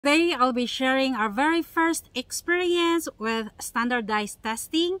Today, I'll be sharing our very first experience with standardized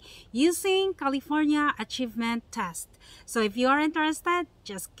testing using California Achievement Test. So if you are interested,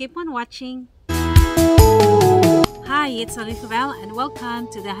 just keep on watching. Hi, it's Elizabeth and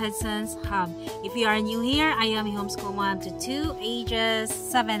welcome to the Hudson's Hub. If you are new here, I am a homeschool mom to two, ages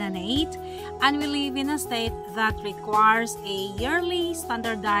 7 and 8, and we live in a state that requires a yearly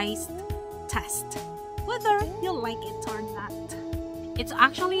standardized test, whether you like it or not. It's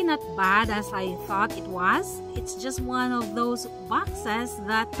actually not bad as I thought it was. It's just one of those boxes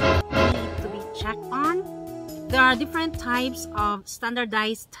that need to be checked on. There are different types of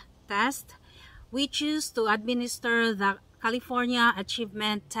standardized tests. We choose to administer the California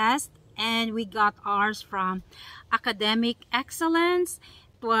Achievement Test, and we got ours from Academic Excellence.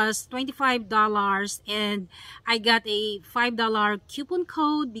 It was $25, and I got a $5 coupon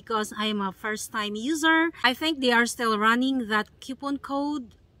code because I'm a first-time user. I think they are still running that coupon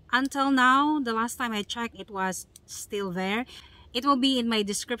code until now. The last time I checked, it was still there. It will be in my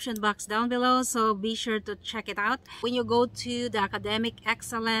description box down below, so be sure to check it out. When you go to the Academic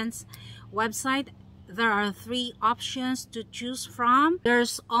Excellence website, there are 3 options to choose from.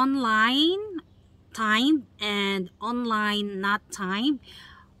 There's online timed and online not timed.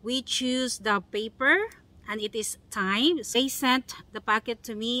 We choose the paper and it is timed. They sent the packet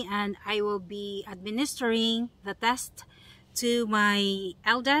to me and I will be administering the test to my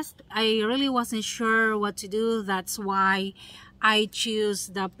eldest. I really wasn't sure what to do. That's why I choose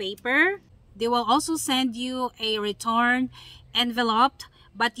the paper. They will also send you a return envelope,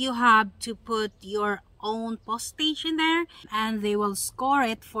 but you have to put your own postage in there and they will score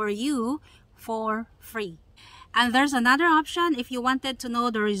it for you for free. And there's another option. If you wanted to know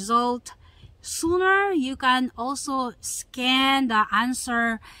the result sooner, you can also scan the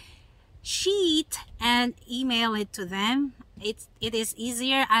answer sheet and email it to them. It is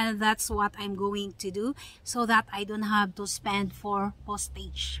easier, and that's what I'm going to do so that I don't have to spend for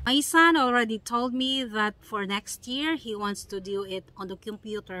postage. My son already told me that for next year he wants to do it on the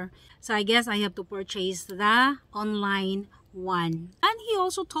computer, so I guess I have to purchase the online one. And he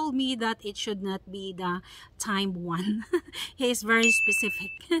also told me that it should not be the timed one. He is very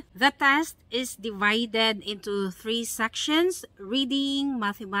specific. The test is divided into 3 sections: reading,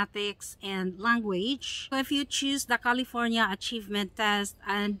 mathematics, and language. So if you choose the California Achievement Test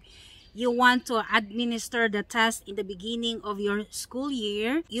and you want to administer the test in the beginning of your school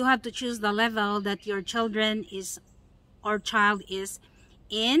year, you have to choose the level that your child is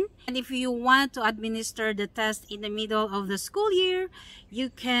in. And if you want to administer the test in the middle of the school year, you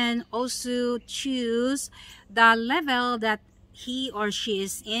can also choose the level that he or she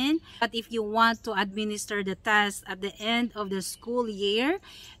is in. But if you want to administer the test at the end of the school year,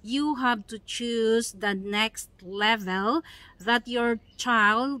 you have to choose the next level that your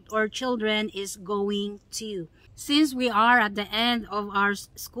child or children is going to. Since we are at the end of our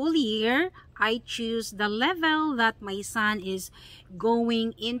school year, I choose the level that my son is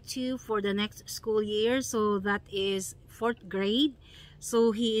going into for the next school year. So that is 4th grade.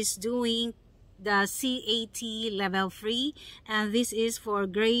 So he is doing the CAT level 3, and this is for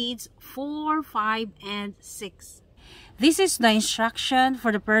grades 4, 5, and 6. This is the instruction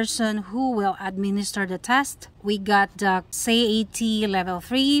for the person who will administer the test. We got the CAT level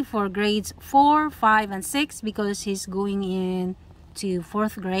 3 for grades 4, 5, and 6 because he's going in to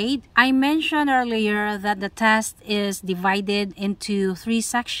 4th grade. I mentioned earlier that the test is divided into 3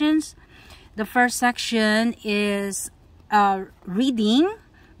 sections. The first section is reading.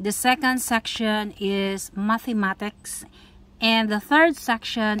 The second section is mathematics. And the third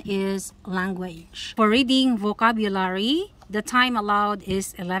section is language. For reading vocabulary, the time allowed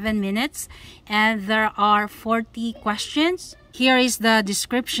is 11 minutes and there are 40 questions. Here is the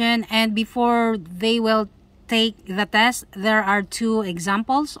description, and before they will take the test, there are 2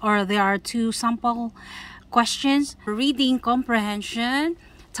 examples, or there are 2 sample questions. Reading comprehension,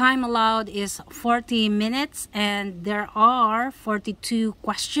 time allowed is 40 minutes and there are 42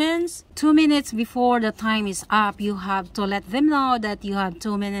 questions. 2 minutes before the time is up, you have to let them know that you have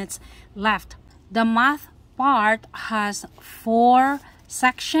 2 minutes left. The math part has 4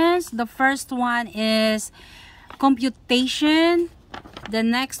 sections. The first one is computation. The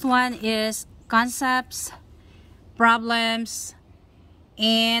next one is concepts, problems,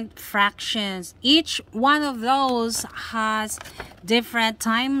 and fractions. Each one of those has different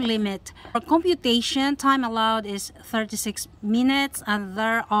time limit. For computation, time allowed is 36 minutes and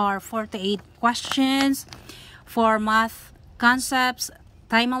there are 48 questions. For math concepts,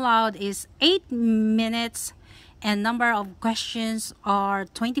 time allowed is 8 minutes and number of questions are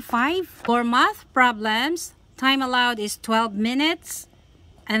 25. For math problems, time allowed is 12 minutes.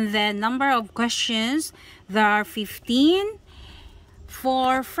 And then number of questions, there are 15.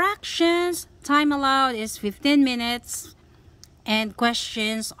 For fractions, time allowed is 15 minutes and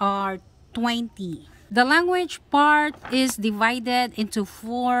questions are 20. The language part is divided into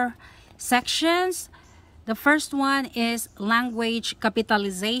 4 sections. The first one is language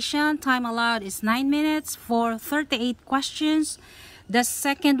capitalization. Time allowed is 9 minutes for 38 questions. The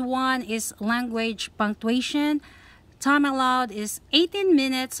second one is language punctuation. Time allowed is 18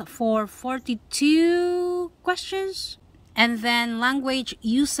 minutes for 42 questions. And then language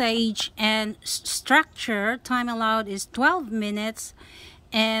usage and structure, time allowed is 12 minutes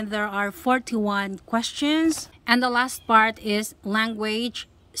and there are 41 questions. And the last part is language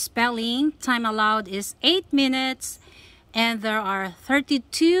spelling. Time allowed is 8 minutes and there are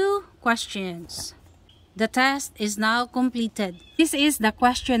 32 questions. The test is now completed. This is the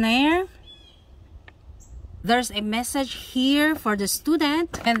questionnaire. There's a message here for the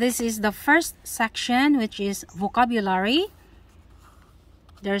student, and this is the first section, which is vocabulary.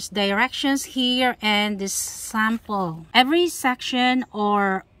 There's directions here and this sample. Every section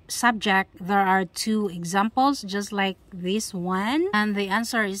or subject, there are 2 examples, just like this one, and the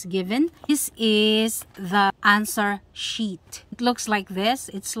answer is given. This is the answer sheet. It looks like this.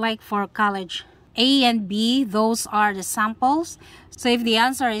 It's like for college. A and B, those are the samples. So if the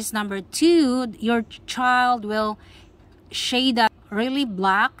answer is number 2, your child will shade that really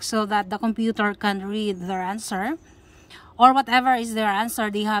black so that the computer can read their answer. Or whatever is their answer,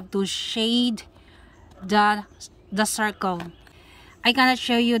 they have to shade the circle. I cannot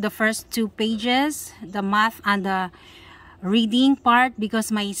show you the first 2 pages, the math and the reading part, because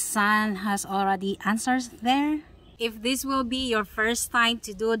my son has already answers there. If this will be your first time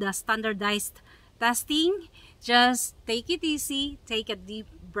to do the standardized testing, just take it easy, take a deep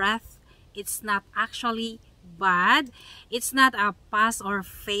breath. It's not actually bad. It's not a pass or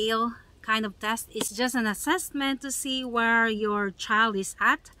fail kind of test. It's just an assessment to see where your child is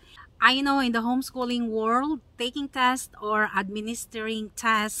at. I know in the homeschooling world, taking tests or administering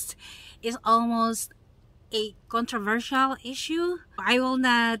tests is almost a controversial issue. I will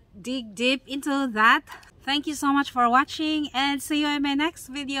not dig deep into that. Thank you so much for watching and see you in my next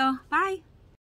video. Bye!